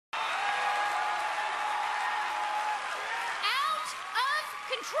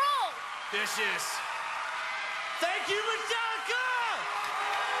control. This is... Thank you, Metallica!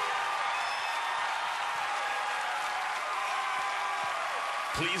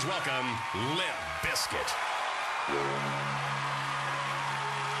 Please welcome Limp Bizkit.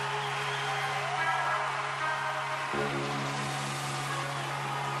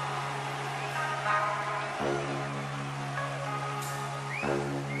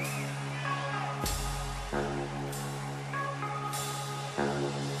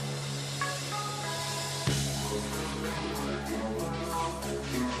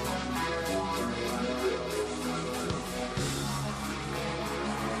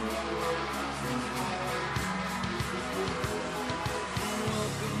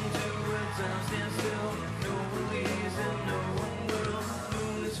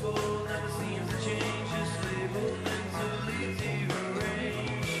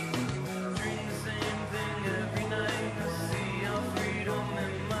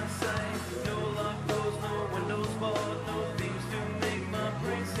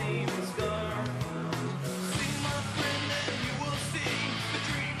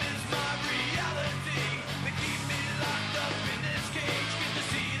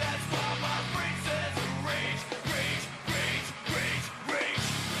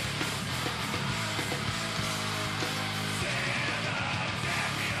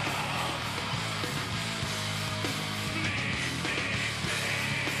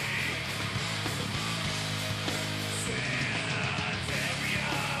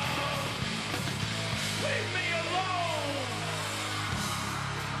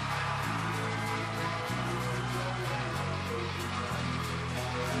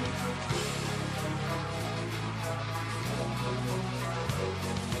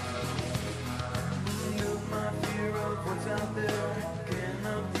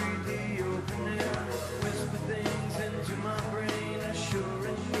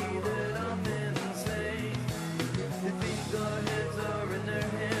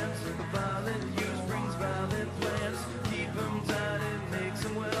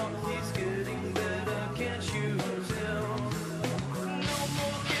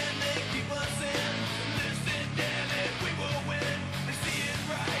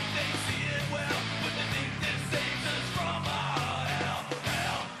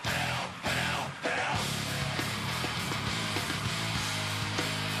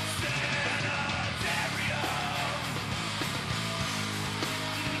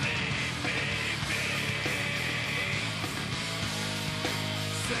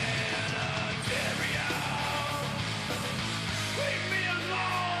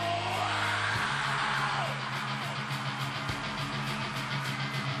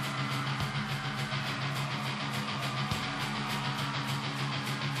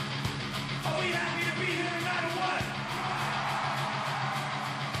 Are we happy to be here tonight or what?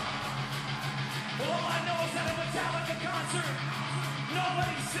 Well, all I know is at a Metallica concert,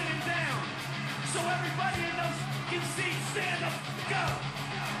 nobody's sitting down. So everybody in those f***ing seats, stand the f*** up.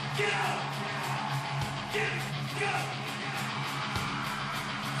 Get up. Get up.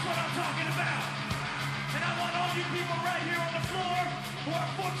 That's what I'm talking about. And I want all you people right here on the floor who are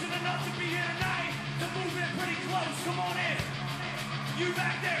fortunate enough to be here tonight to move in pretty close. Come on in. You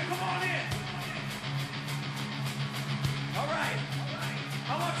back there, come on in. All right.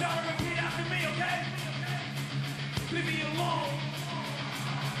 I want y'all to repeat after me, okay? Leave me alone.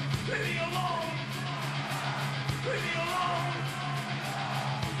 Leave me alone. Leave me alone.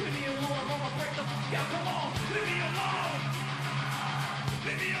 Leave me alone. I'm gonna break the f*** out. Come on. Leave me alone.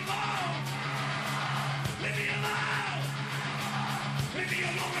 Leave me alone. Leave me alone. Leave me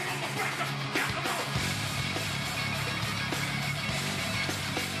alone. I'm gonna break the f*** out. Come on.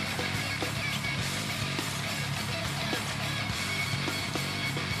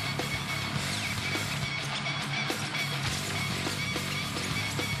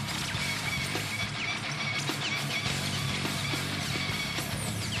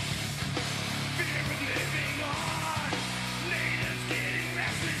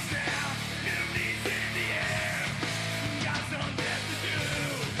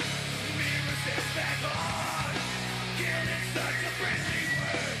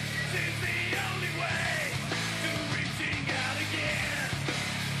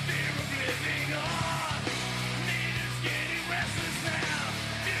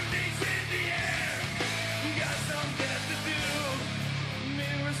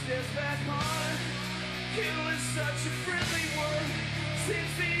 Back on. Kill is such a friendly word.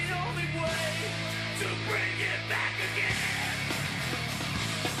 Seems the only way to bring it back again.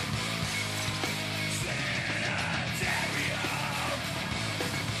 Sanitarium.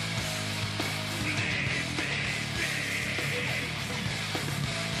 Leave me be.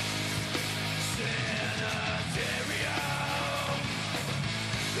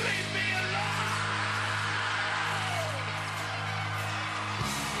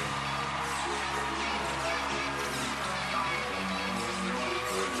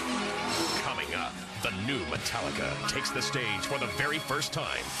 New Metallica takes the stage for the very first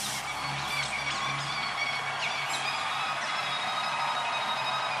time.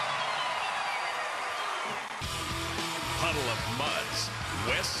 Puddle of Muds,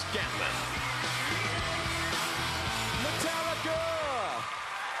 Wes Scantlin. Metallica!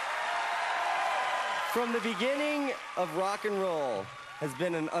 From the beginning of rock and roll has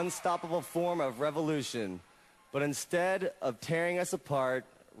been an unstoppable form of revolution. But instead of tearing us apart,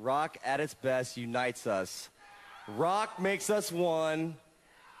 rock at its best unites us. Rock makes us one,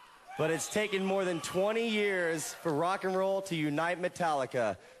 but it's taken more than 20 years for rock and roll to unite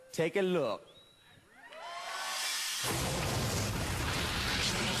Metallica. Take a look.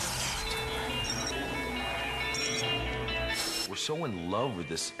 We're so in love with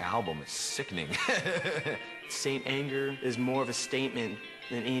this album, it's sickening. Saint Anger is more of a statement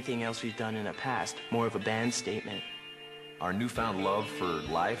than anything else we've done in the past, more of a band statement. Our newfound love for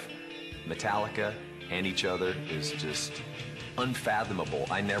life, Metallica, and each other is just unfathomable.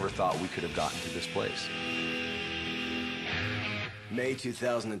 I never thought we could have gotten to this place. May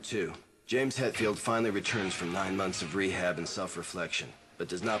 2002. James Hetfield finally returns from 9 months of rehab and self-reflection, but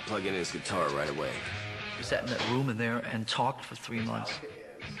does not plug in his guitar right away. We sat in that room in there and talked for 3 months,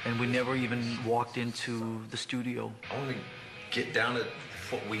 and we never even walked into the studio. I want to get down to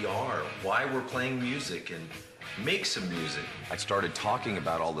what we are, why we're playing music, and make some music. I started talking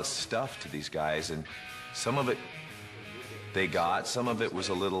about all this stuff to these guys, and some of it they got, some of it was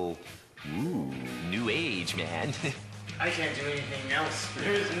a little, ooh, new age, man. I can't do anything else.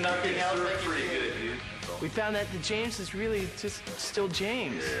 There's nothing else I can do. Good, dude. We found that the James is really just still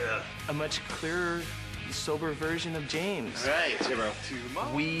James. Yeah. A much clearer, sober version of James. Right, bro.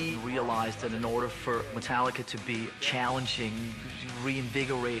 We realized that in order for Metallica to be challenging,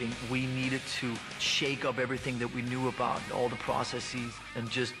 reinvigorating, we needed to shake up everything that we knew about all the processes and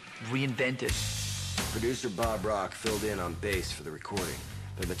just reinvent it. Producer Bob Rock filled in on bass for the recording,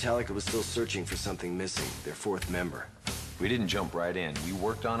 but Metallica was still searching for something missing, their 4th member. We didn't jump right in. We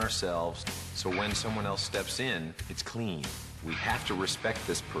worked on ourselves, so when someone else steps in, it's clean. We have to respect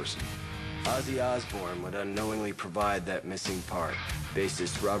this person. Ozzy Osbourne would unknowingly provide that missing part,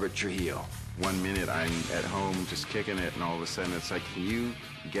 bassist Robert Trujillo. 1 minute I'm at home just kicking it, and all of a sudden it's like, can you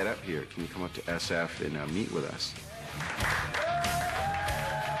get up here? Can you come up to SF and meet with us?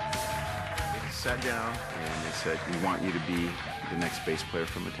 Sat down, and they said, we want you to be the next bass player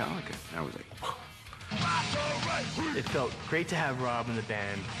for Metallica. And I was like, whoa. It felt great to have Rob in the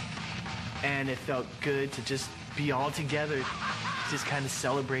band, and it felt good to just be all together, just kind of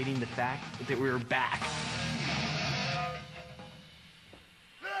celebrating the fact that we were back.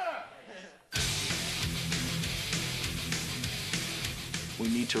 We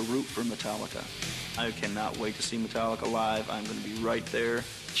need to root for Metallica. I cannot wait to see Metallica live. I'm going to be right there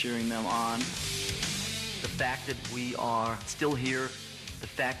cheering them on. The fact that we are still here, the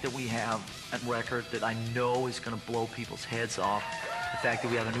fact that we have a record that I know is going to blow people's heads off, the fact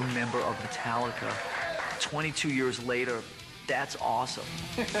that we have a new member of Metallica 22 years later, that's awesome.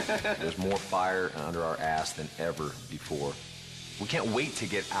 There's more fire under our ass than ever before. We can't wait to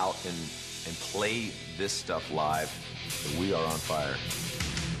get out and play this stuff live. We are on fire.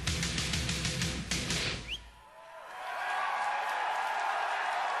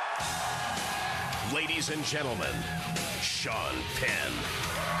 Ladies and gentlemen, Sean Penn.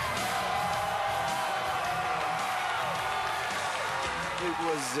 It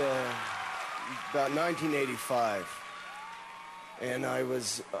was about 1985, and I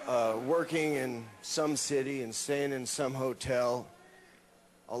was working in some city and staying in some hotel,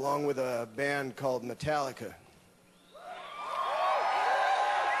 along with a band called Metallica.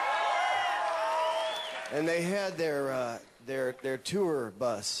 And they had their tour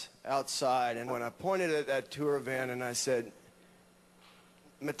bus outside, and when I pointed at that tour van and I said,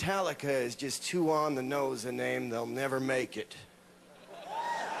 Metallica is just too on the nose a name, they'll never make it.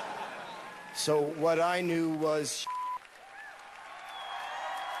 So what I knew was,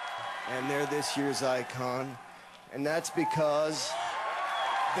 and they're this year's icon, and that's because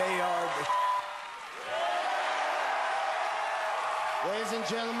they are the... Ladies and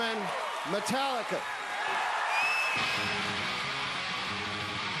gentlemen, Metallica.